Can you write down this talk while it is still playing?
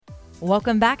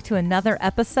Welcome back to another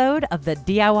episode of the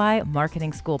DIY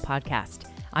Marketing School podcast.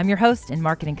 I'm your host and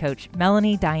marketing coach,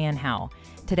 Melanie Diane Howe.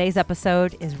 Today's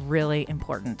episode is really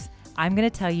important. I'm going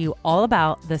to tell you all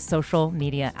about the social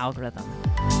media algorithm.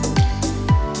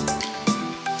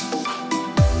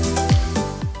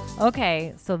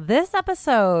 Okay, so this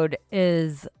episode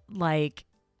is like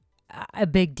a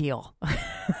big deal.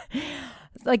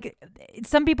 Like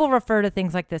some people refer to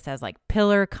things like this as like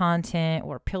pillar content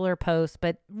or pillar posts,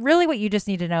 but really what you just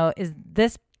need to know is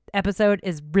this episode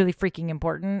is really freaking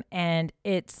important and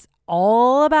it's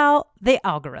all about the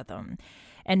algorithm.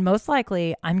 And most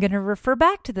likely I'm going to refer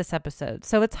back to this episode.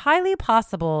 So it's highly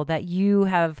possible that you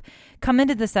have come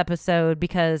into this episode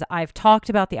because I've talked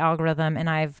about the algorithm and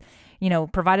I've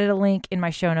provided a link in my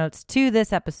show notes to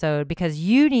this episode because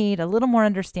you need a little more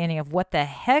understanding of what the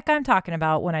heck I'm talking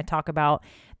about when I talk about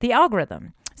the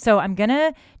algorithm. So I'm going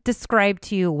to describe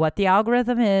to you what the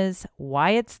algorithm is,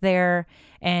 why it's there,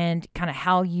 and kind of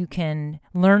how you can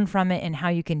learn from it and how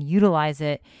you can utilize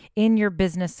it in your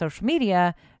business social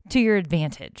media to your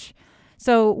advantage.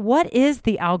 So what is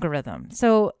the algorithm?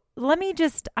 So I'm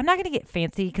not going to get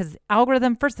fancy because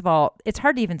algorithm, first of all, it's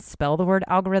hard to even spell the word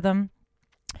algorithm,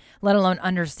 let alone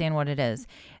understand what it is.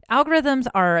 Algorithms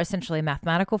are essentially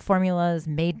mathematical formulas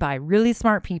made by really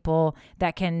smart people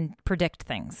that can predict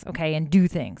things, okay, and do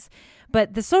things.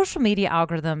 But the social media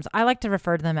algorithms, I like to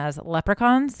refer to them as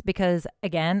leprechauns because,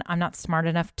 again, I'm not smart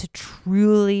enough to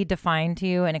truly define to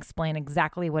you and explain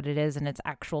exactly what it is in its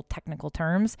actual technical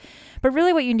terms. But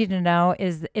really what you need to know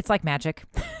is it's like magic.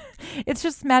 It's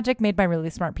just magic made by really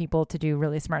smart people to do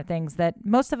really smart things that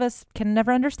most of us can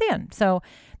never understand. So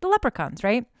the leprechauns,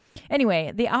 right?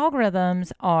 Anyway, the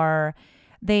algorithms are,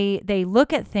 they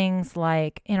look at things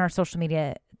like in our social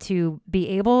media to be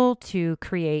able to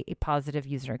create a positive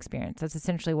user experience. That's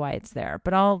essentially why it's there.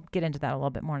 But I'll get into that a little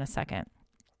bit more in a second.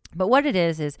 But what it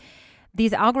is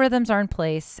these algorithms are in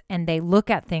place and they look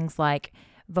at things like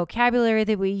vocabulary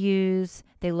that we use.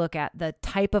 They look at the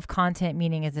type of content,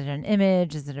 meaning is it an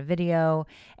image, is it a video?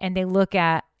 And they look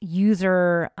at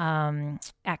user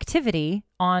activity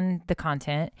on the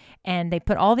content. And they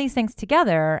put all these things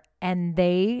together and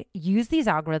they use these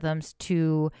algorithms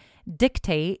to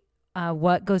dictate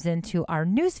what goes into our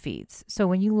news feeds. So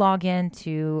when you log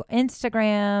into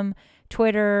Instagram,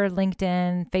 Twitter,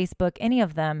 LinkedIn, Facebook, any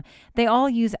of them, they all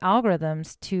use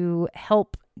algorithms to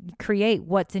help create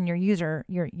what's in your user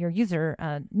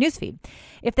newsfeed.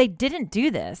 If they didn't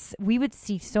do this, we would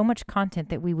see so much content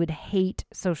that we would hate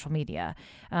social media.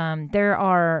 There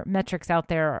are metrics out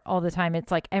there all the time.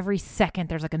 It's like every second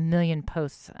there's like 1 million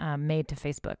posts made to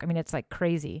Facebook. I mean, it's like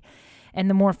crazy. And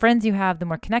the more friends you have, the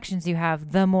more connections you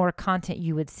have, the more content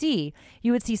you would see.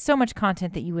 You would see so much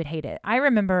content that you would hate it. I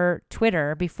remember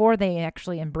Twitter, before they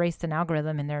actually embraced an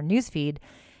algorithm in their newsfeed,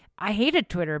 I hated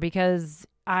Twitter because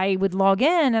I would log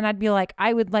in and I'd be like,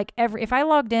 if I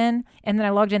logged in and then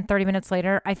I logged in 30 minutes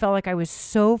later, I felt like I was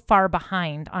so far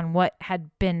behind on what had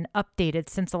been updated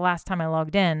since the last time I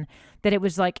logged in that it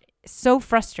was like so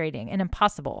frustrating and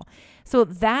impossible. So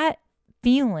that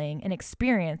feeling and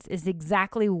experience is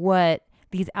exactly what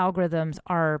these algorithms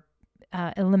are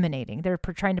eliminating. They're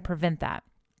trying to prevent that.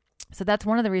 So that's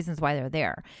one of the reasons why they're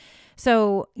there.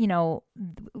 So,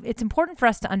 it's important for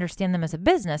us to understand them as a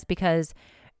business because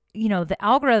the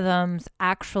algorithms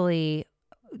actually,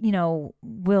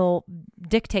 will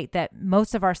dictate that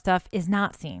most of our stuff is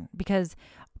not seen because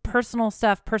personal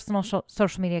stuff,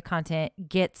 social media content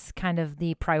gets kind of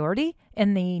the priority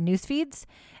in the news feeds.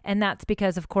 And that's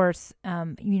because, of course,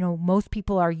 most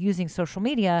people are using social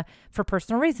media for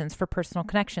personal reasons, for personal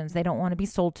connections. They don't want to be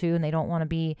sold to and they don't want to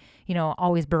be,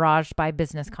 always barraged by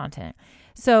business content.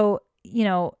 So,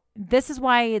 this is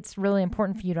why it's really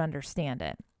important for you to understand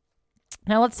it.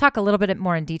 Now let's talk a little bit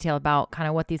more in detail about kind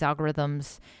of what these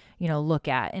algorithms, look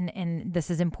at. And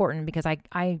this is important because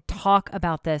I talk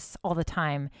about this all the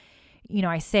time.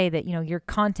 I say that, your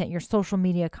content, your social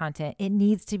media content, it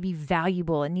needs to be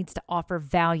valuable. It needs to offer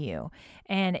value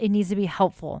and it needs to be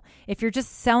helpful. If you're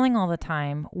just selling all the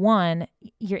time, one,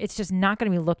 it's just not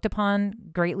going to be looked upon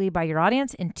greatly by your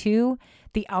audience. And two,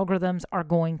 the algorithms are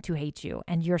going to hate you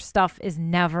and your stuff is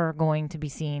never going to be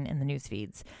seen in the news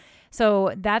feeds.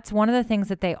 So that's one of the things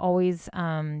that they always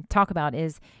talk about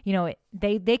is,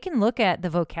 they can look at the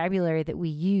vocabulary that we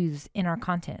use in our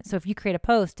content. So if you create a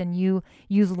post and you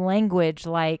use language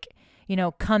like,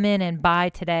 come in and buy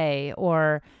today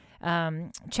or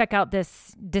check out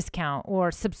this discount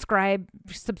or subscribe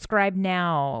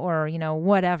now or,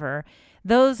 whatever,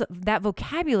 that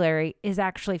vocabulary is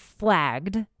actually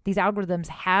flagged. These algorithms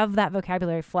have that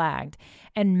vocabulary flagged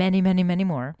and many, many, many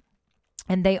more.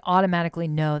 and they automatically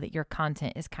know that your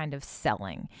content is kind of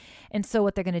selling. And so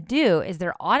what they're going to do is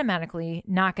they're automatically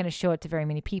not going to show it to very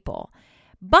many people.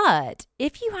 But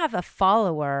if you have a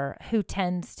follower who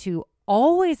tends to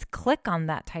always click on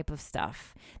that type of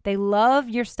stuff, they love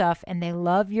your stuff and they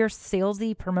love your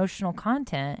salesy promotional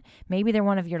content. Maybe they're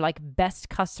one of your like best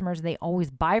customers. They always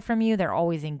buy from you. They're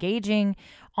always engaging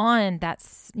on that,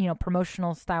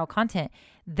 promotional style content.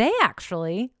 They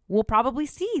actually will probably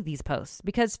see these posts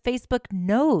because Facebook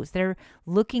knows they're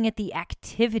looking at the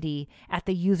activity at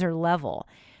the user level.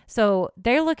 So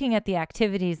they're looking at the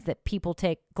activities that people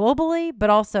take globally, but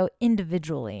also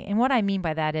individually. And what I mean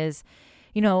by that is,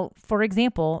 for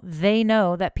example, they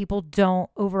know that people don't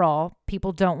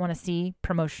want to see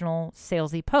promotional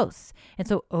salesy posts. And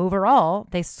so overall,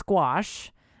 they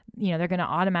squash, they're going to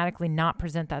automatically not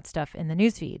present that stuff in the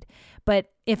newsfeed.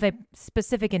 But if a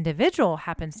specific individual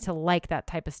happens to like that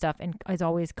type of stuff and is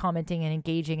always commenting and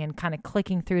engaging and kind of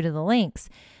clicking through to the links,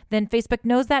 then Facebook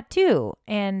knows that too.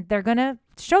 And they're going to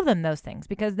show them those things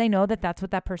because they know that that's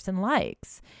what that person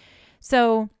likes.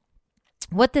 So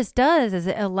what this does is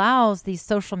it allows these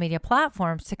social media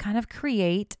platforms to kind of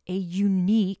create a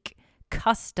unique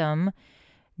custom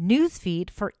newsfeed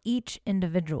for each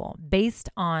individual based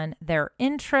on their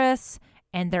interests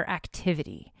and their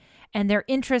activity. And their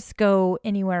interests go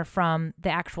anywhere from the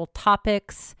actual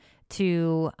topics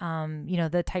to,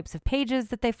 the types of pages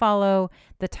that they follow,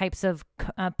 the types of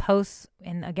posts.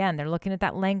 And again, they're looking at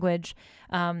that language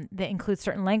that includes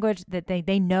certain language that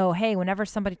they know, hey, whenever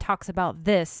somebody talks about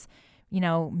this,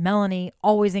 Melanie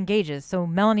always engages. So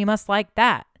Melanie must like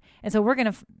that. And so we're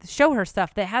going to show her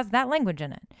stuff that has that language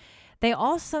in it. They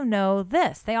also know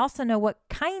this. They also know what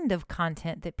kind of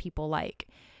content that people like.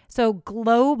 So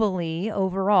globally,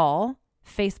 overall,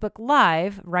 Facebook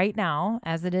Live right now,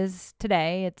 as it is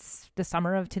today, it's the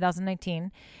summer of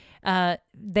 2019.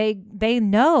 They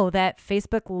know that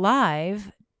Facebook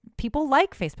Live, people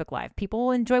like Facebook Live.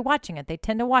 People enjoy watching it. They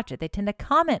tend to watch it. They tend to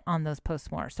comment on those posts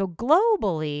more. So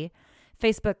globally,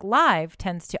 Facebook Live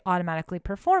tends to automatically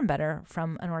perform better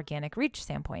from an organic reach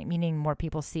standpoint, meaning more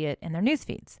people see it in their news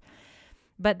feeds.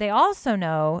 But they also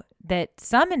know that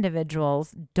some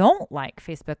individuals don't like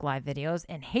Facebook Live videos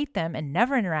and hate them and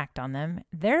never interact on them.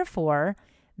 Therefore,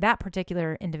 that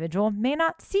particular individual may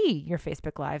not see your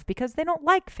Facebook Live because they don't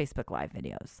like Facebook Live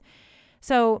videos.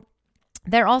 So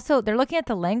they're looking at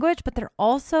the language, but they're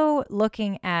also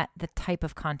looking at the type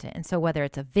of content. And so whether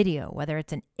it's a video, whether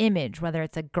it's an image, whether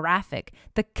it's a graphic,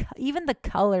 even the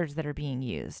colors that are being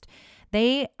used,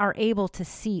 they are able to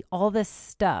see all this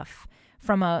stuff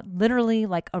from a literally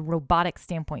like a robotic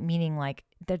standpoint, meaning like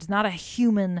there's not a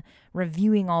human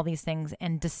reviewing all these things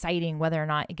and deciding whether or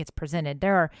not it gets presented.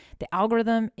 The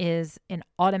algorithm is an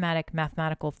automatic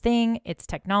mathematical thing. It's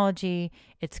technology,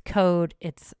 it's code,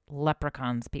 it's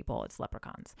leprechauns, people, it's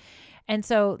leprechauns. And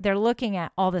so they're looking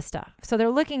at all this stuff. So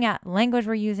they're looking at language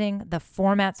we're using, the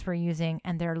formats we're using,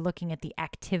 and they're looking at the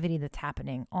activity that's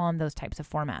happening on those types of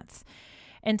formats.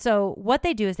 And so what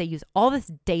they do is they use all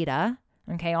this data,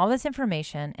 all this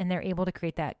information, and they're able to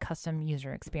create that custom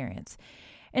user experience.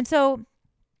 And so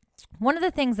one of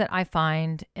the things that I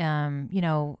find,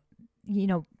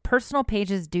 personal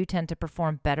pages do tend to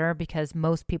perform better because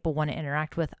most people want to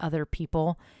interact with other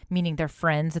people, meaning their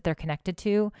friends that they're connected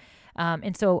to.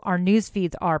 And so our news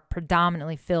feeds are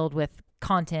predominantly filled with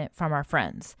content from our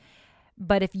friends.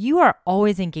 But if you are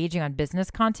always engaging on business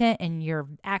content and you're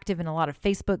active in a lot of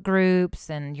Facebook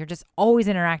groups and you're just always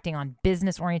interacting on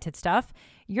business-oriented stuff,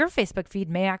 your Facebook feed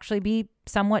may actually be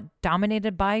somewhat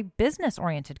dominated by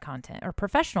business-oriented content or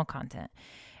professional content.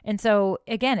 And so,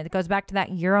 again, it goes back to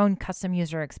that your own custom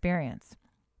user experience.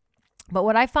 But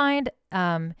what I find,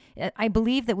 I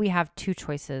believe that we have two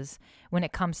choices when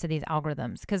it comes to these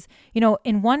algorithms. Because,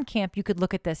 in one camp, you could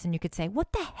look at this and you could say,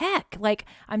 what the heck? Like,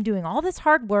 I'm doing all this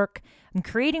hard work. I'm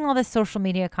creating all this social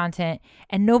media content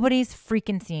and nobody's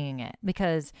freaking seeing it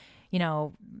because,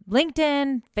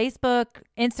 LinkedIn, Facebook,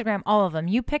 Instagram, all of them,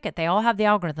 you pick it. They all have the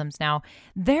algorithms now.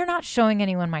 They're not showing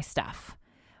anyone my stuff.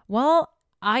 Well,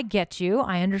 I get you.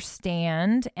 I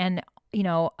understand. And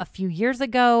a few years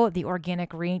ago, the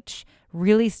organic reach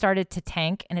really started to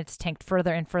tank, and it's tanked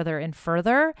further and further and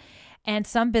further. And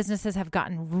some businesses have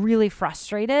gotten really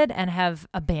frustrated and have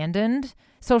abandoned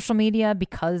social media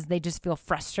because they just feel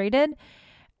frustrated.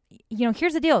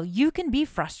 Here's the deal. You can be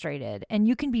frustrated and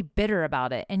you can be bitter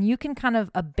about it and you can kind of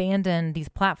abandon these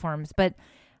platforms. But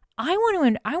I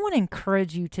want to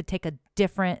encourage you to take a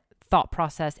different thought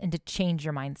process and to change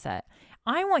your mindset.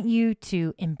 I want you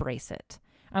to embrace it.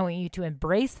 I want you to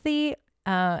embrace the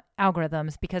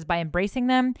algorithms, because by embracing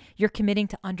them, you're committing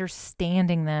to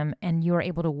understanding them and you're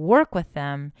able to work with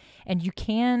them, and you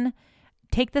can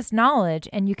take this knowledge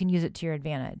and you can use it to your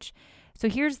advantage. So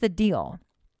here's the deal.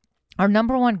 Our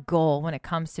number one goal when it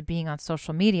comes to being on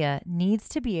social media needs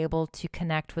to be able to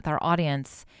connect with our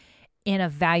audience in a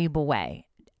valuable way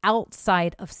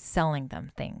outside of selling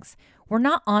them things. We're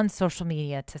not on social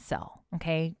media to sell,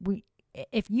 okay?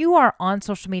 If you are on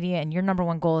social media and your number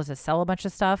one goal is to sell a bunch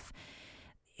of stuff,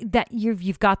 that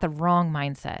you've got the wrong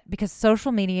mindset, because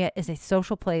social media is a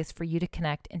social place for you to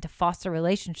connect and to foster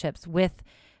relationships with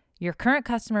your current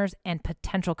customers and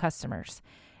potential customers.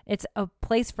 It's a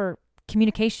place for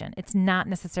communication. It's not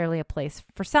necessarily a place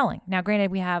for selling. Now,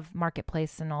 granted, we have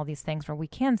marketplace and all these things where we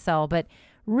can sell, but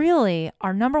really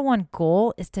our number one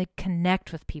goal is to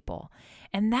connect with people.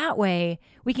 And that way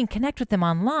we can connect with them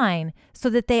online so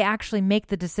that they actually make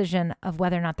the decision of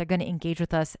whether or not they're going to engage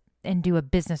with us and do a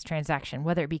business transaction,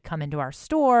 whether it be come into our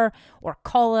store or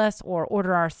call us or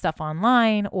order our stuff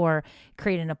online or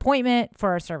create an appointment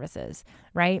for our services,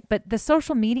 right? But the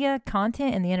social media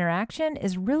content and the interaction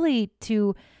is really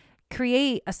to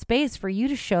create a space for you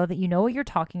to show that you know what you're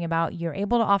talking about, you're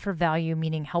able to offer value,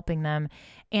 meaning helping them,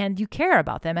 and you care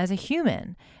about them as a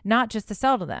human, not just to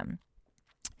sell to them.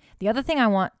 The other thing I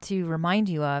want to remind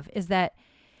you of is that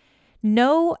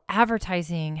no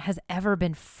advertising has ever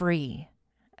been free.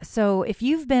 So if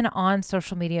you've been on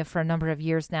social media for a number of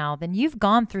years now, then you've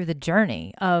gone through the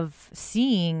journey of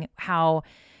seeing how,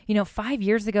 5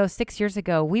 years ago, 6 years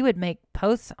ago, we would make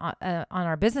posts on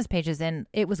our business pages and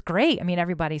it was great. I mean,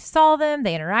 everybody saw them,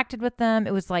 they interacted with them.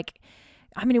 It was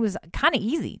it was kind of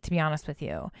easy, to be honest with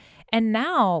you. And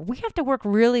now we have to work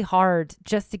really hard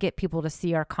just to get people to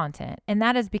see our content. And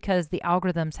that is because the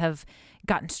algorithms have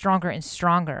gotten stronger and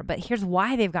stronger. But here's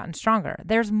why they've gotten stronger.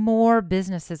 There's more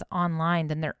businesses online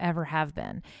than there ever have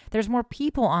been. There's more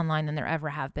people online than there ever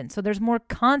have been. So there's more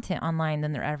content online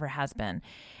than there ever has been.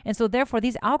 And so therefore,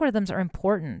 these algorithms are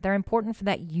important. They're important for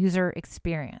that user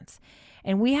experience.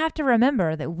 And we have to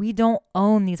remember that we don't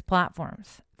own these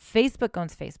platforms. Facebook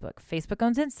owns Facebook. Facebook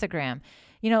owns Instagram.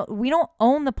 We don't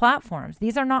own the platforms.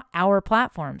 These are not our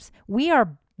platforms. We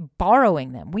are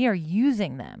borrowing them. We are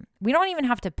using them. We don't even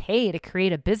have to pay to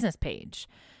create a business page.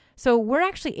 So we're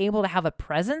actually able to have a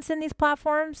presence in these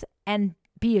platforms and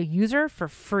be a user for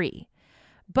free.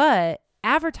 But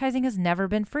advertising has never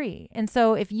been free. And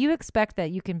so if you expect that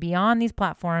you can be on these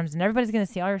platforms and everybody's going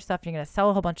to see all your stuff, and you're going to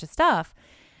sell a whole bunch of stuff,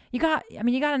 you got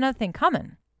another thing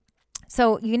coming.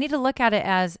 So you need to look at it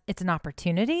as it's an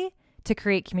opportunity to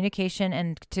create communication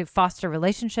and to foster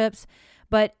relationships,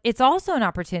 but it's also an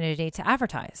opportunity to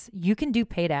advertise. You can do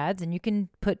paid ads and you can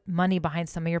put money behind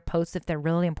some of your posts if they're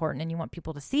really important and you want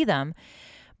people to see them.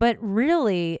 But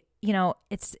really, you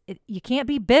can't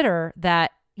be bitter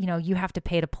that, you have to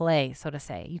pay to play, so to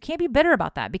say. You can't be bitter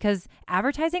about that because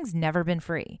advertising's never been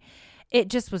free. It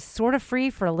just was sort of free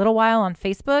for a little while on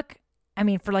Facebook.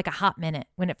 For like a hot minute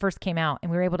when it first came out, and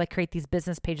we were able to create these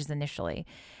business pages initially.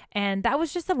 And that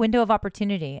was just a window of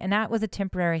opportunity. And that was a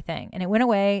temporary thing. And it went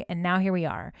away. And now here we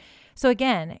are. So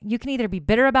again, you can either be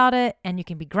bitter about it and you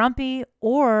can be grumpy,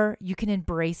 or you can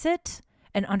embrace it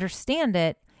and understand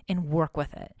it and work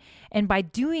with it. And by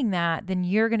doing that, then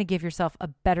you're going to give yourself a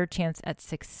better chance at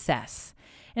success.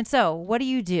 And so what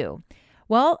do?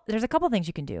 Well, there's a couple things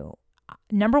you can do.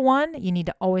 Number one, you need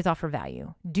to always offer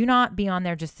value. Do not be on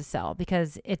there just to sell,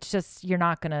 because it's just, it's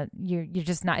not going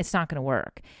to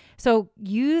work. So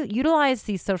you utilize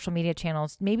these social media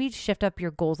channels, maybe shift up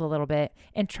your goals a little bit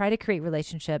and try to create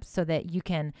relationships so that you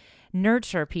can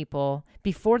nurture people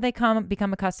before they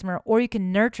become a customer, or you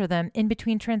can nurture them in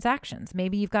between transactions.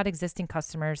 Maybe you've got existing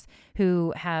customers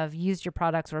who have used your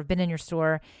products or have been in your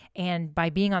store, and by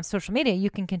being on social media, you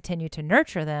can continue to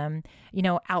nurture them,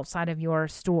 outside of your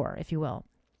store, if you will.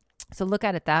 So look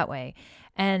at it that way.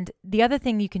 And the other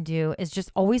thing you can do is just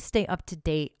always stay up to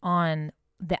date on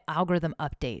the algorithm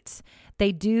updates.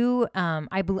 They do.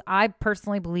 I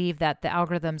personally believe that the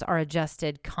algorithms are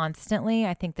adjusted constantly.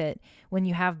 I think that when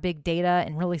you have big data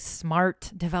and really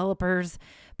smart developers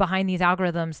behind these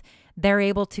algorithms, they're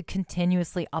able to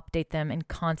continuously update them and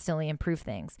constantly improve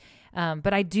things.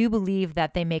 But I do believe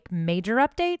that they make major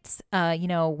updates,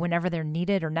 whenever they're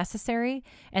needed or necessary.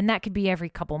 And that could be every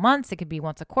couple months. It could be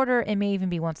once a quarter. It may even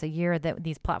be once a year that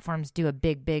these platforms do a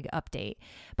big update.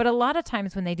 But a lot of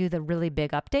times when they do the really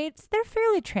big updates, they're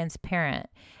fairly transparent.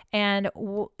 And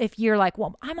if you're like,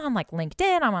 well, I'm on like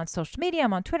LinkedIn, I'm on social media,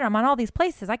 I'm on Twitter, I'm on all these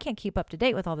places, I can't keep up to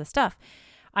date with all this stuff.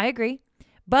 I agree.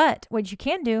 But what you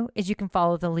can do is you can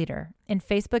follow the leader, and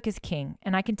Facebook is king.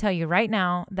 And I can tell you right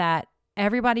now that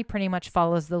everybody pretty much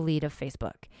follows the lead of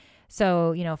Facebook.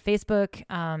 So, Facebook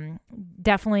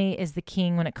definitely is the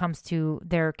king when it comes to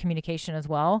their communication as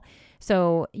well.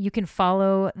 So you can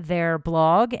follow their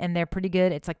blog, and they're pretty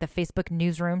good. It's like the Facebook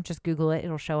newsroom. Just Google it.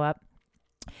 It'll show up.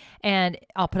 And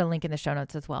I'll put a link in the show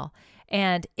notes as well.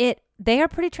 And they are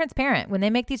pretty transparent. When they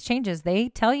make these changes, they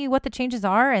tell you what the changes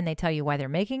are, and they tell you why they're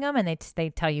making them, and they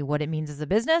tell you what it means as a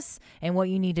business and what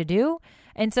you need to do.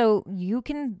 And so you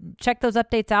can check those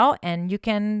updates out, and you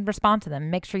can respond to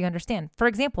them. Make sure you understand. For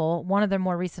example, one of their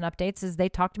more recent updates is they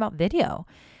talked about video.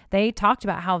 They talked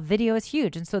about how video is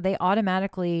huge. And so they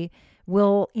automatically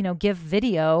will, give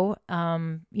video,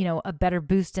 a better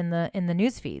boost in the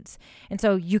news feeds. And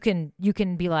so you can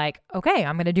be like, okay,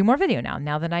 I'm going to do more video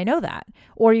now that I know that.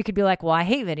 Or you could be like, well, I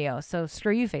hate video, so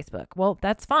screw you, Facebook. Well,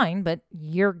 that's fine, but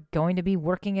you're going to be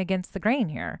working against the grain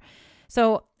here.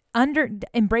 So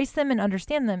embrace them and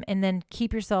understand them, and then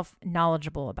keep yourself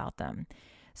knowledgeable about them.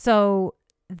 So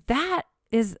that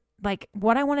is like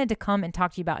what I wanted to come and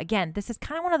talk to you about. Again, this is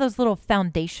kind of one of those little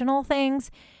foundational things.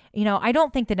 I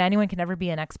don't think that anyone can ever be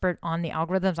an expert on the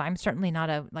algorithms. I'm certainly not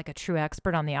a true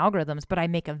expert on the algorithms, but I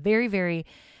make a very, very,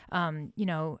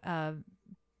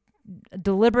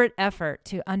 deliberate effort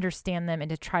to understand them and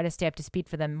to try to stay up to speed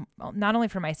for them, not only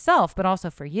for myself, but also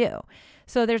for you.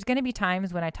 So there's going to be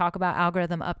times when I talk about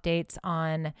algorithm updates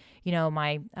on,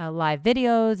 my live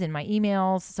videos and my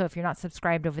emails. So if you're not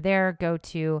subscribed over there, go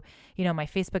to, my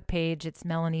Facebook page. It's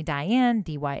Melanie Diane,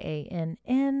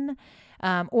 DYANN,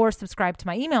 or subscribe to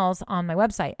my emails on my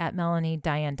website at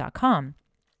melaniediane.com.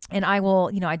 And I will,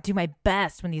 I do my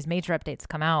best when these major updates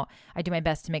come out. I do my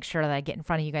best to make sure that I get in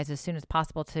front of you guys as soon as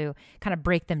possible to kind of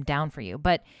break them down for you.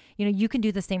 But, you can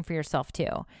do the same for yourself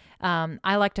too.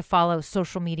 I like to follow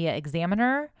Social Media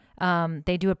Examiner.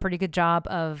 They do a pretty good job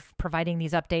of providing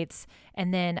these updates.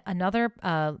 And then another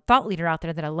thought leader out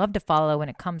there that I love to follow when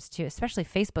it comes to especially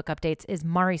Facebook updates is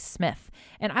Mari Smith.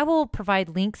 And I will provide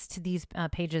links to these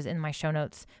pages in my show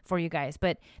notes for you guys.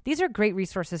 But these are great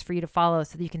resources for you to follow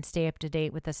so that you can stay up to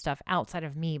date with this stuff outside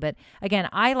of me. But again,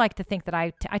 I like to think that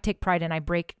I take pride and I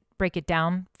break it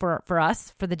down for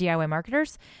us, for the DIY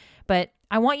marketers. But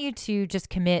I want you to just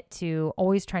commit to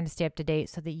always trying to stay up to date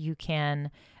so that you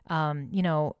can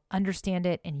understand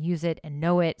it and use it and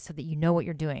know it so that you know what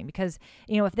you're doing. Because,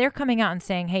 if they're coming out and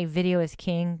saying, hey, video is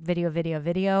king,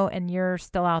 video, and you're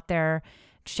still out there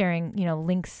sharing,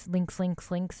 links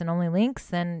and only links,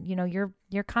 then, you're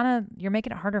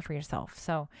making it harder for yourself.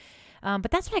 So,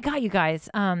 but that's what I got, you guys.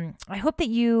 I hope that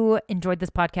you enjoyed this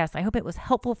podcast. I hope it was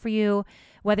helpful for you,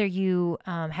 whether you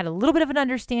had a little bit of an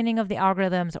understanding of the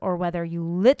algorithms or whether you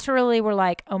literally were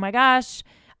like, oh my gosh,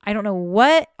 I don't know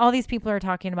what all these people are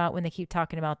talking about when they keep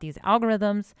talking about these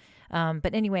algorithms.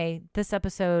 But anyway, this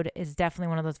episode is definitely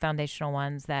one of those foundational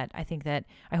ones that I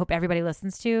hope everybody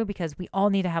listens to, because we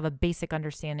all need to have a basic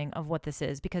understanding of what this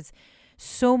is, because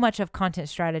so much of content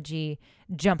strategy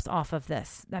jumps off of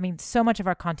this. I mean, so much of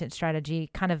our content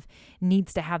strategy kind of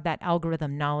needs to have that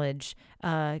algorithm knowledge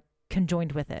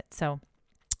conjoined with it. So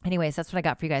anyways, that's what I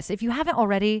got for you guys. If you haven't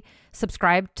already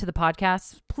subscribed to the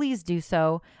podcast, please do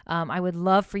so. I would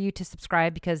love for you to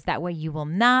subscribe, because that way you will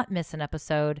not miss an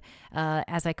episode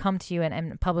as I come to you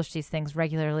and publish these things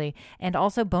regularly, and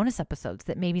also bonus episodes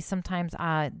that maybe sometimes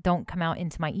don't come out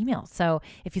into my email. So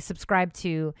if you subscribe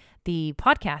to the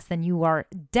podcast, then you are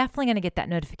definitely going to get that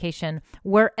notification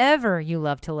wherever you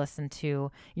love to listen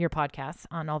to your podcasts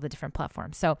on all the different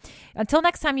platforms. So until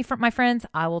next time, my friends,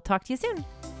 I will talk to you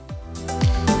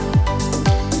soon.